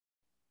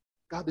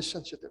 God is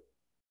sensitive.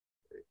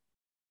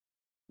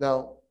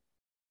 Now,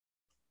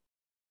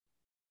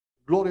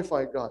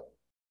 glorify God.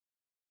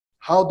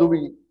 How do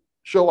we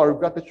show our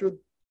gratitude?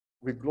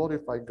 We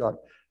glorify God.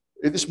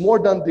 It is more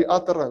than the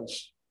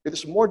utterance. It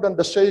is more than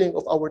the saying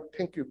of our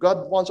thank you.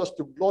 God wants us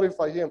to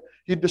glorify Him.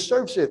 He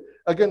deserves it.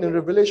 Again, in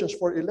Revelations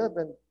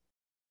 4:11,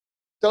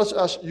 tells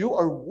us, you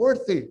are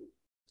worthy,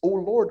 O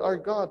Lord our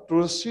God, to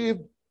receive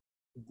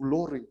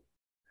glory.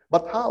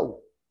 But how?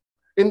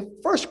 In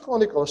 1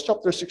 Chronicles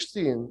chapter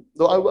 16,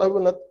 though I will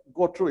not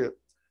go through it,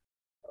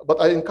 but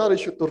I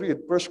encourage you to read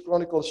 1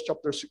 Chronicles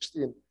chapter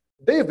 16.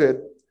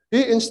 David,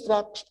 he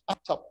instructs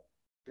Asaph,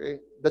 okay,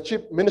 the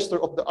chief minister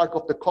of the Ark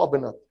of the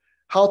Covenant,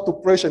 how to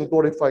praise and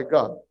glorify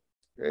God.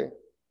 Okay.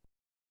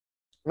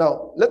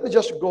 Now, let me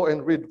just go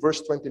and read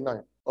verse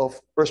 29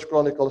 of 1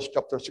 Chronicles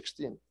chapter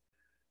 16.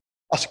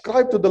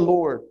 Ascribe to the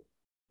Lord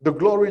the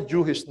glory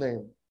due His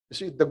name. You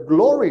see, the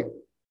glory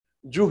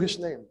due His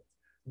name.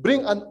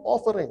 Bring an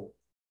offering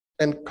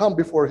and come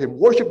before Him.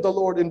 Worship the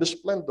Lord in the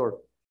splendor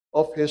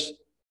of His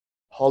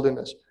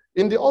holiness.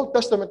 In the Old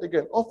Testament,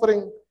 again,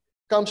 offering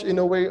comes in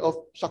a way of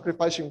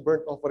sacrificing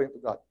burnt offering to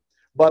God.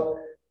 But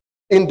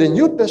in the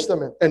New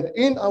Testament and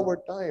in our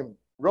time,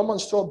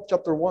 Romans 12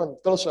 chapter 1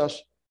 tells us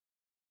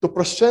to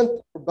present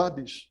our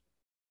bodies.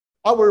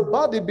 Our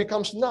body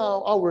becomes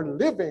now our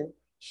living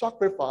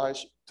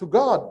sacrifice to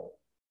God.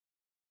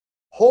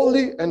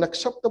 Holy and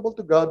acceptable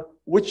to God,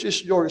 which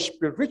is your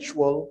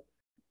spiritual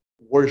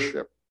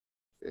worship.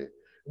 Okay.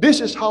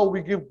 This is how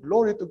we give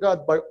glory to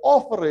God, by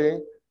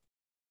offering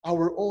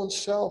our own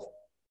self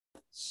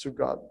to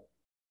God.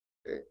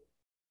 Okay.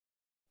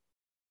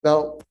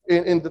 Now,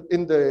 in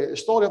the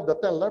story of the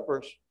 10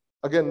 lepers,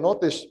 again,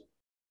 notice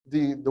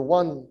the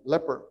one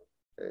leper.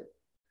 Okay.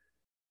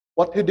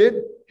 What he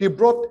did, he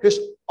brought his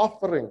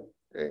offering.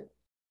 Okay.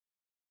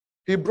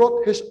 He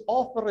brought his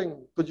offering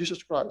to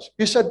Jesus Christ.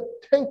 He said,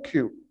 thank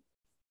you.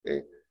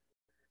 Okay.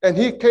 And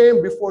he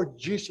came before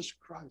Jesus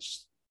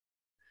Christ.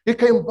 He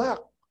came back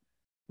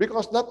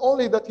because not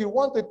only that he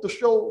wanted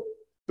to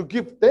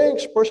give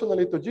thanks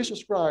personally to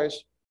Jesus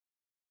Christ,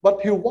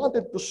 but he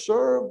wanted to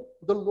serve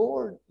the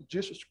Lord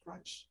Jesus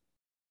Christ.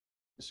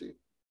 You see,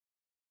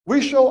 we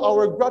show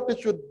our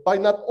gratitude by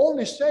not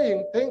only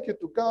saying thank you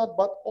to God,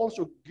 but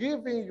also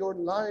giving your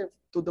life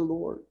to the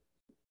Lord.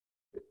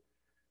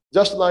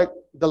 Just like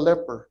the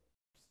leper,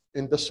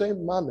 in the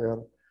same manner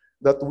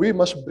that we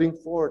must bring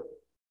forth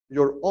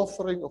your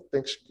offering of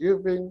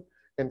thanksgiving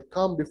and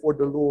come before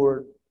the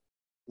Lord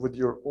with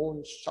your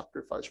own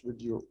sacrifice,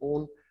 with your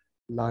own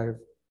life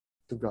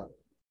to God.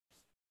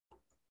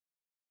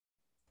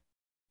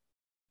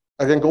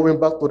 Again, going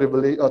back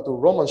to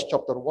Romans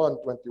chapter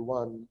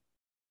 1:21,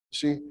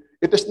 see,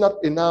 it is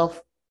not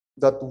enough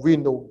that we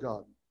know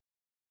God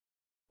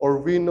or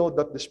we know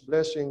that these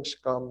blessings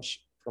comes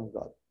from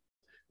God.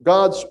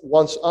 God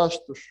wants us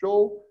to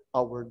show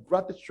our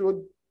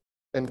gratitude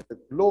and the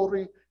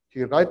glory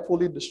He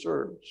rightfully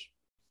deserves.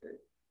 Okay.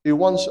 He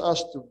wants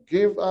us to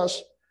give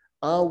us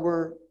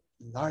our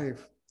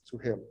life to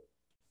Him.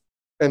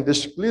 And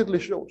this clearly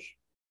shows,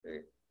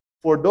 okay,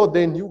 for though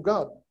they knew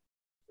God,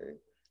 okay,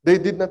 they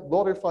did not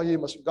glorify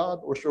Him as God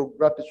or show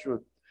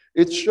gratitude.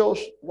 It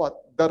shows what?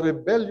 The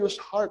rebellious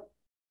heart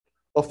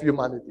of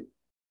humanity.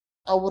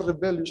 Our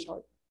rebellious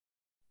heart.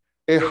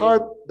 A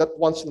heart that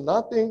wants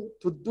nothing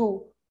to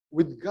do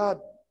with God.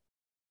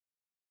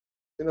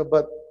 You know,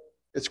 but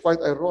it's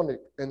quite ironic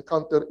and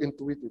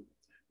counterintuitive.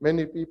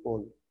 Many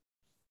people,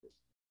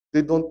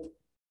 they don't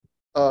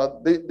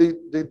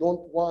they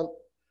don't want,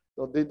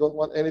 they don't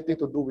want anything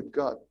to do with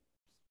God.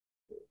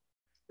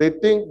 They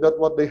think that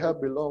what they have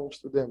belongs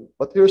to them.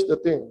 But here's the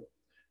thing.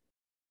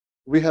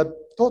 We have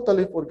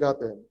totally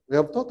forgotten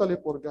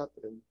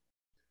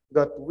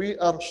that we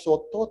are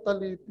so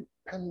totally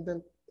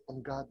dependent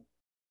on God.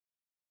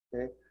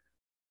 Okay?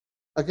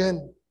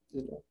 Again,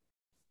 you know,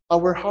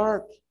 our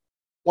heart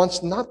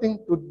wants nothing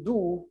to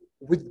do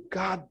with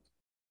God.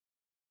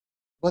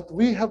 But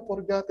we have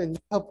forgotten,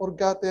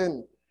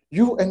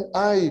 you and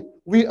I,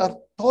 we are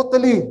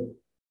totally,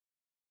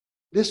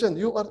 listen,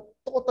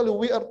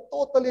 we are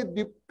totally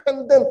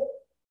dependent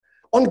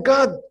on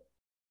God.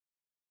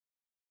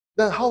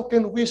 Then how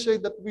can we say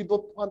that we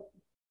don't want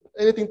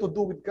anything to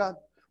do with God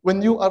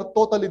when you are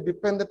totally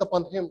dependent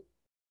upon Him?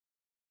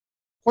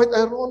 Quite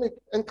ironic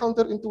and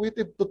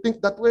counterintuitive to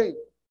think that way.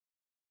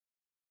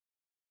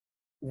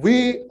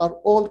 We are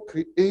all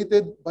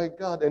created by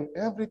God, and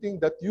everything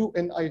that you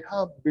and I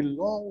have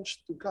belongs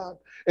to God.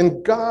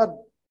 And God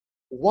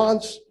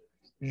wants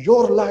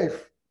your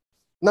life.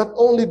 Not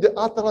only the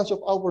utterance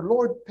of our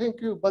Lord,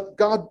 thank you, but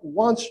God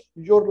wants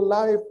your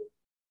life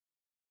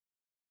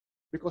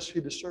because He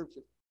deserves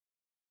it.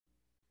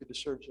 He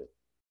deserves it.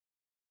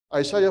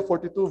 Isaiah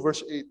 42,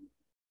 verse 8.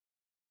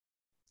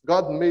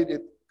 God made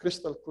it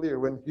crystal clear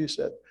when He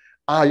said,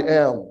 I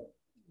am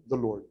the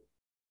Lord.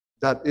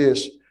 That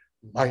is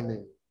my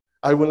name.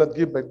 I will not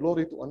give my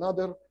glory to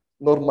another,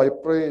 nor my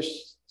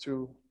praise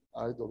to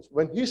idols.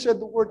 When He said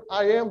the word,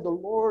 I am the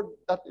Lord,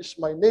 that is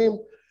my name,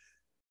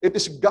 it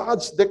is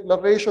God's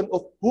declaration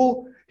of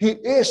who He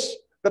is,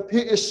 that He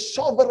is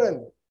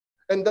sovereign,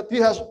 and that He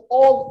has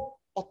all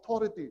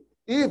authority,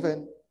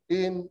 even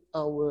in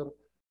our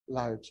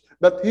lives.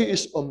 That He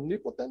is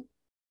omnipotent,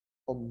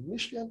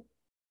 omniscient,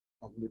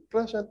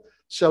 omnipresent,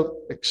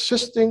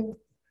 self-existing,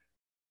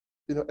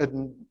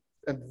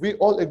 and we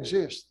all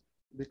exist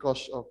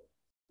because of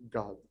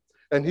God.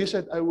 And He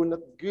said, I will not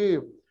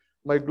give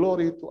my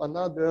glory to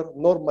another,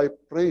 nor my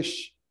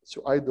praise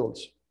to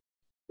idols.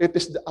 It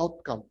is the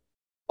outcome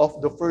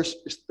of the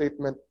first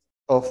statement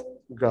of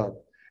God.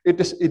 It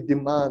is a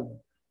demand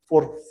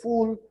for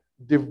full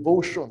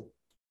devotion.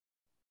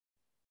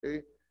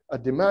 Okay? A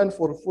demand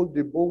for full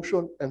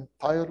devotion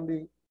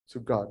entirely to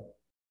God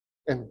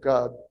and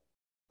God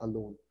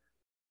alone.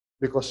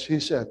 Because He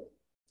said,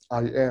 I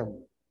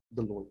am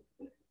the Lord.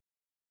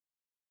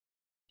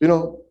 You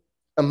know,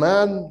 a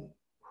man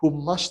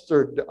who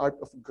mastered the art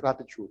of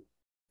gratitude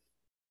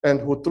and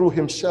who threw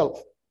himself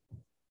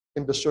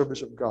in the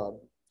service of God,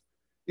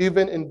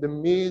 even in the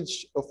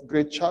midst of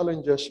great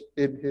challenges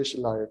in his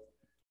life,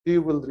 he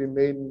will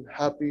remain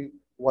happy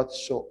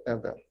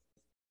whatsoever.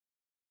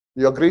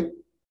 Do you agree?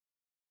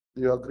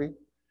 Do you agree?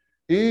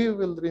 He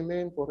will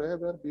remain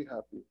forever be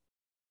happy.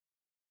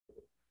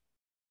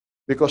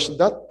 Because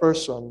that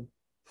person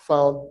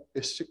found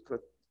a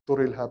secret to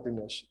real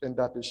happiness, and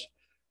that is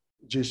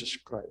Jesus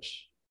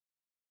Christ.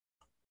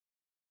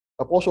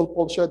 Apostle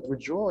Paul said,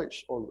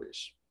 rejoice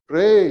always,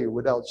 pray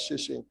without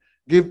ceasing,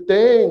 give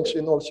thanks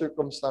in all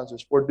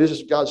circumstances, for this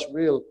is God's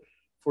will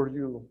for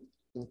you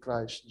in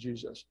Christ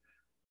Jesus.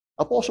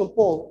 Apostle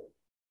Paul,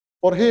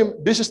 for him,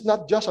 this is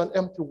not just an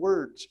empty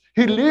words.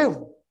 He lived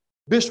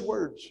these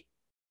words.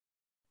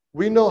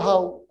 We know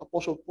how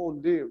Apostle Paul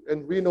lived,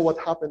 and we know what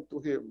happened to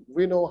him.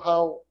 We know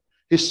how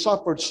he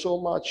suffered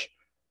so much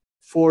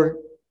for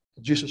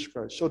Jesus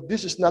Christ. So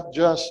this is not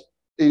just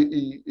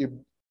a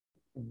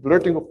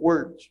blurting of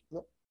words.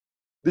 No.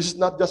 This is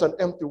not just an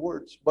empty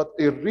words, but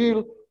a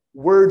real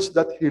words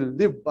that he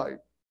lived by.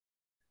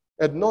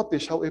 And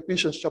notice how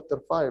Ephesians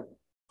chapter 5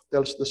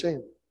 tells the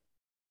same.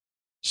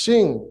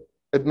 Sing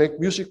and make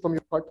music from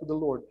your heart to the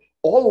Lord,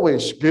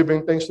 always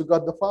giving thanks to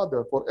God the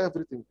Father for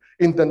everything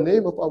in the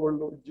name of our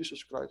Lord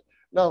Jesus Christ.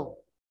 Now,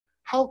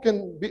 how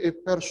can be a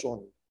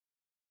person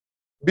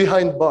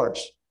behind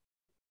bars,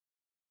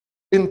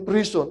 in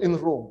prison, in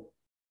Rome,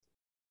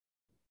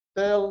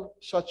 tell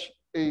such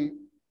a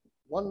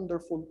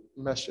wonderful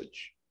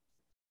message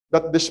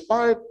that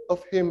despite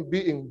of him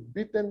being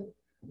beaten,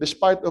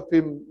 despite of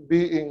him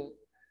being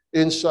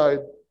inside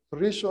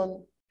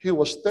prison, he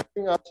was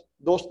telling us,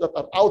 those that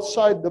are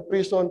outside the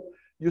prison,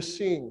 you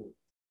sing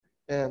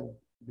and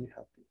be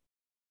happy.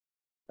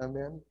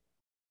 Amen.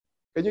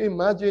 Can you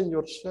imagine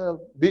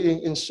yourself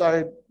being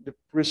inside the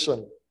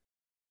prison,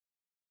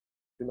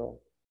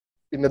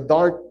 in a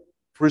dark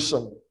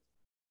prison,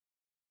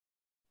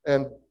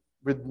 and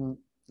with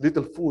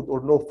little food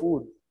or no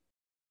food,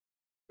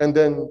 and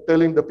then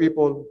telling the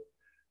people,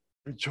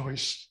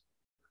 rejoice.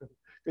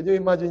 Can you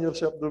imagine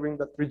yourself doing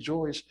that?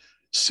 Rejoice,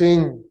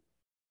 sing,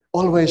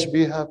 always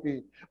be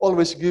happy,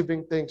 always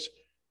giving thanks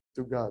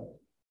to God.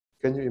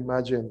 Can you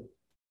imagine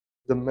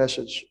the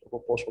message of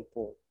Apostle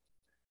Paul?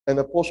 And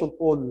Apostle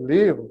Paul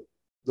lived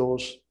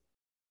those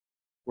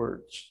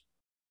words.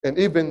 And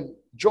even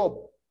Job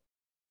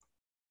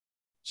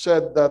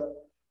said that,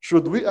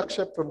 should we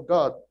accept from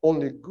God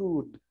only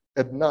good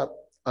and not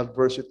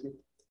adversity?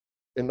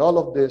 In all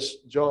of this,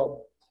 Job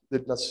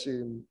did not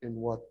sin in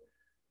what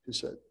he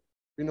said.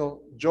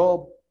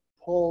 Job,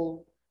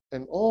 Paul,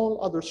 and all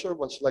other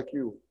servants like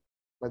you,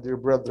 my dear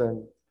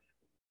brethren,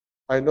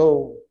 I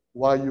know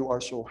why you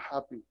are so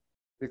happy,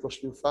 because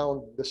you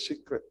found the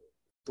secret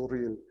to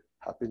real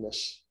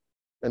happiness,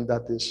 and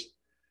that is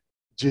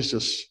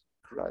Jesus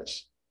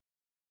Christ.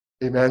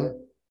 Amen?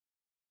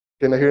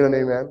 Can I hear an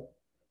amen?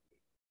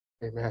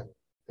 Amen.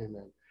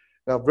 Amen.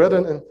 Now,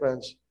 brethren and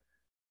friends,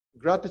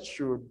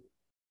 gratitude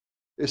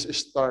is a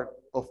start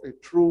of a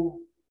true,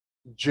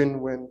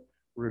 genuine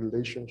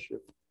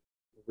relationship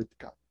with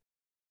God.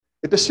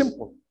 It is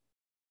simple.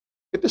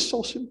 It is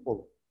so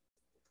simple.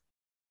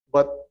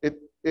 But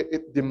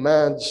it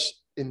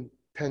demands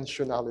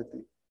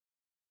intentionality,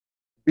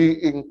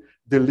 being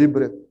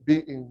deliberate,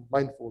 being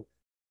mindful,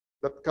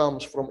 that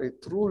comes from a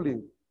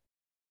truly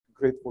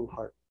grateful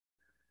heart.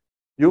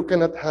 You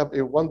cannot have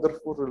a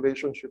wonderful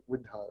relationship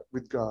with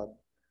God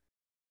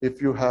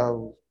if you have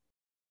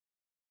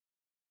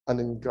an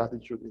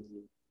ingratitude in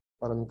you,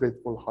 an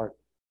ungrateful heart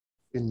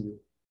in you.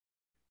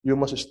 You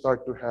must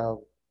start to have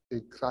a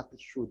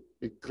gratitude,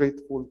 a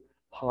grateful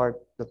heart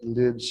that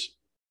lives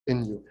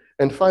in you.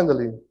 And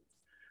finally,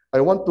 I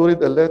want to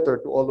read a letter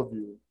to all of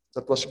you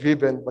that was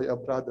given by a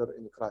brother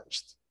in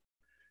Christ.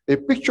 A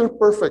picture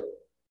perfect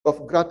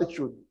of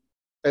gratitude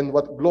and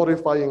what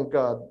glorifying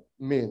God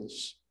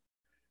means.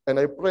 And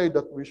I pray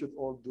that we should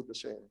all do the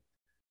same.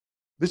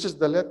 This is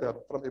the letter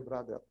from a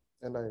brother,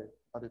 and I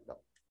add it down.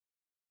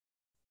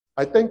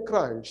 I thank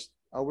Christ,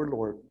 our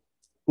Lord,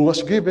 who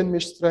has given me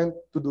strength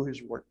to do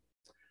his work.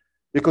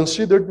 He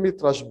considered me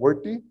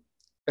trustworthy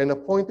and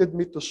appointed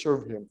me to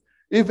serve him,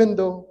 even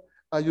though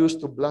I used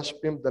to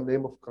blaspheme the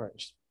name of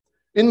Christ.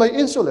 In my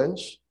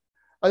insolence,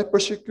 I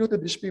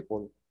persecuted his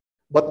people,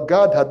 but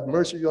God had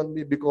mercy on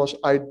me because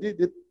I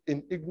did it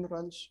in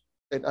ignorance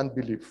and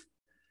unbelief.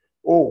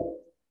 Oh,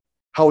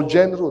 how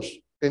generous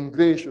and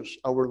gracious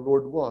our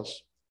Lord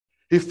was.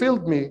 He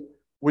filled me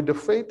with the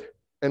faith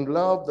and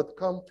love that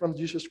come from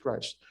Jesus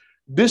Christ.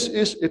 This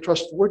is a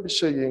trustworthy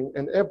saying,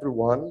 and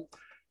everyone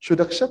should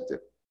accept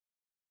it.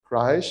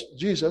 Christ,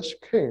 Jesus,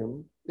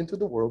 came into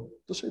the world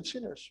to save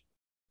sinners,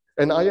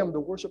 and I am the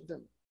worst of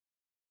them.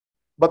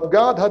 But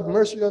God had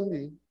mercy on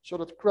me so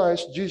that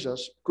Christ,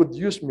 Jesus, could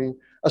use me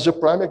as a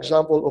prime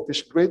example of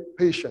his great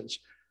patience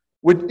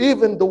with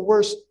even the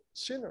worst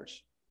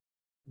sinners.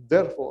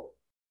 Therefore,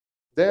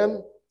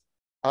 then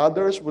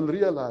others will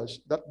realize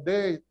that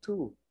they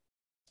too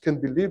can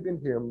believe in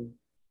him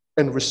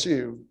and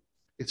receive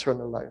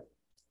eternal life.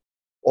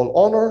 All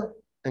honor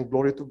and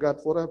glory to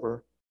God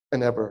forever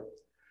and ever.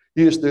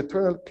 He is the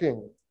eternal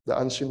King, the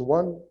unseen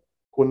one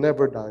who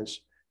never dies.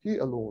 He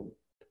alone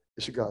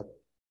is God.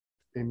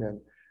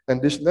 Amen.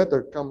 And this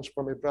letter comes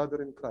from a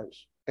brother in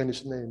Christ, and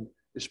his name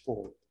is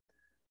Paul.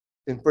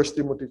 In 1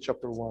 Timothy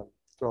chapter 1,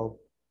 12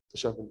 to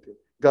 17.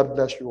 God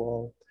bless you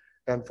all.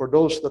 And for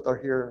those that are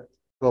here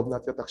who have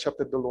not yet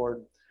accepted the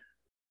Lord,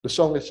 the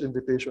song's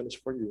invitation is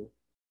for you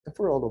and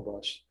for all of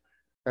us.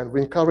 And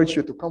we encourage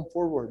you to come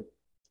forward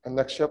and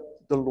accept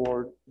the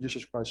Lord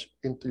Jesus Christ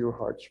into your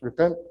hearts.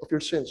 Repent of your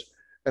sins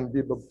and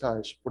be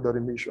baptized for the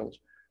remission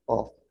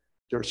of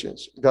your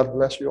sins. God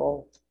bless you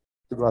all.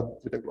 To God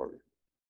be the glory.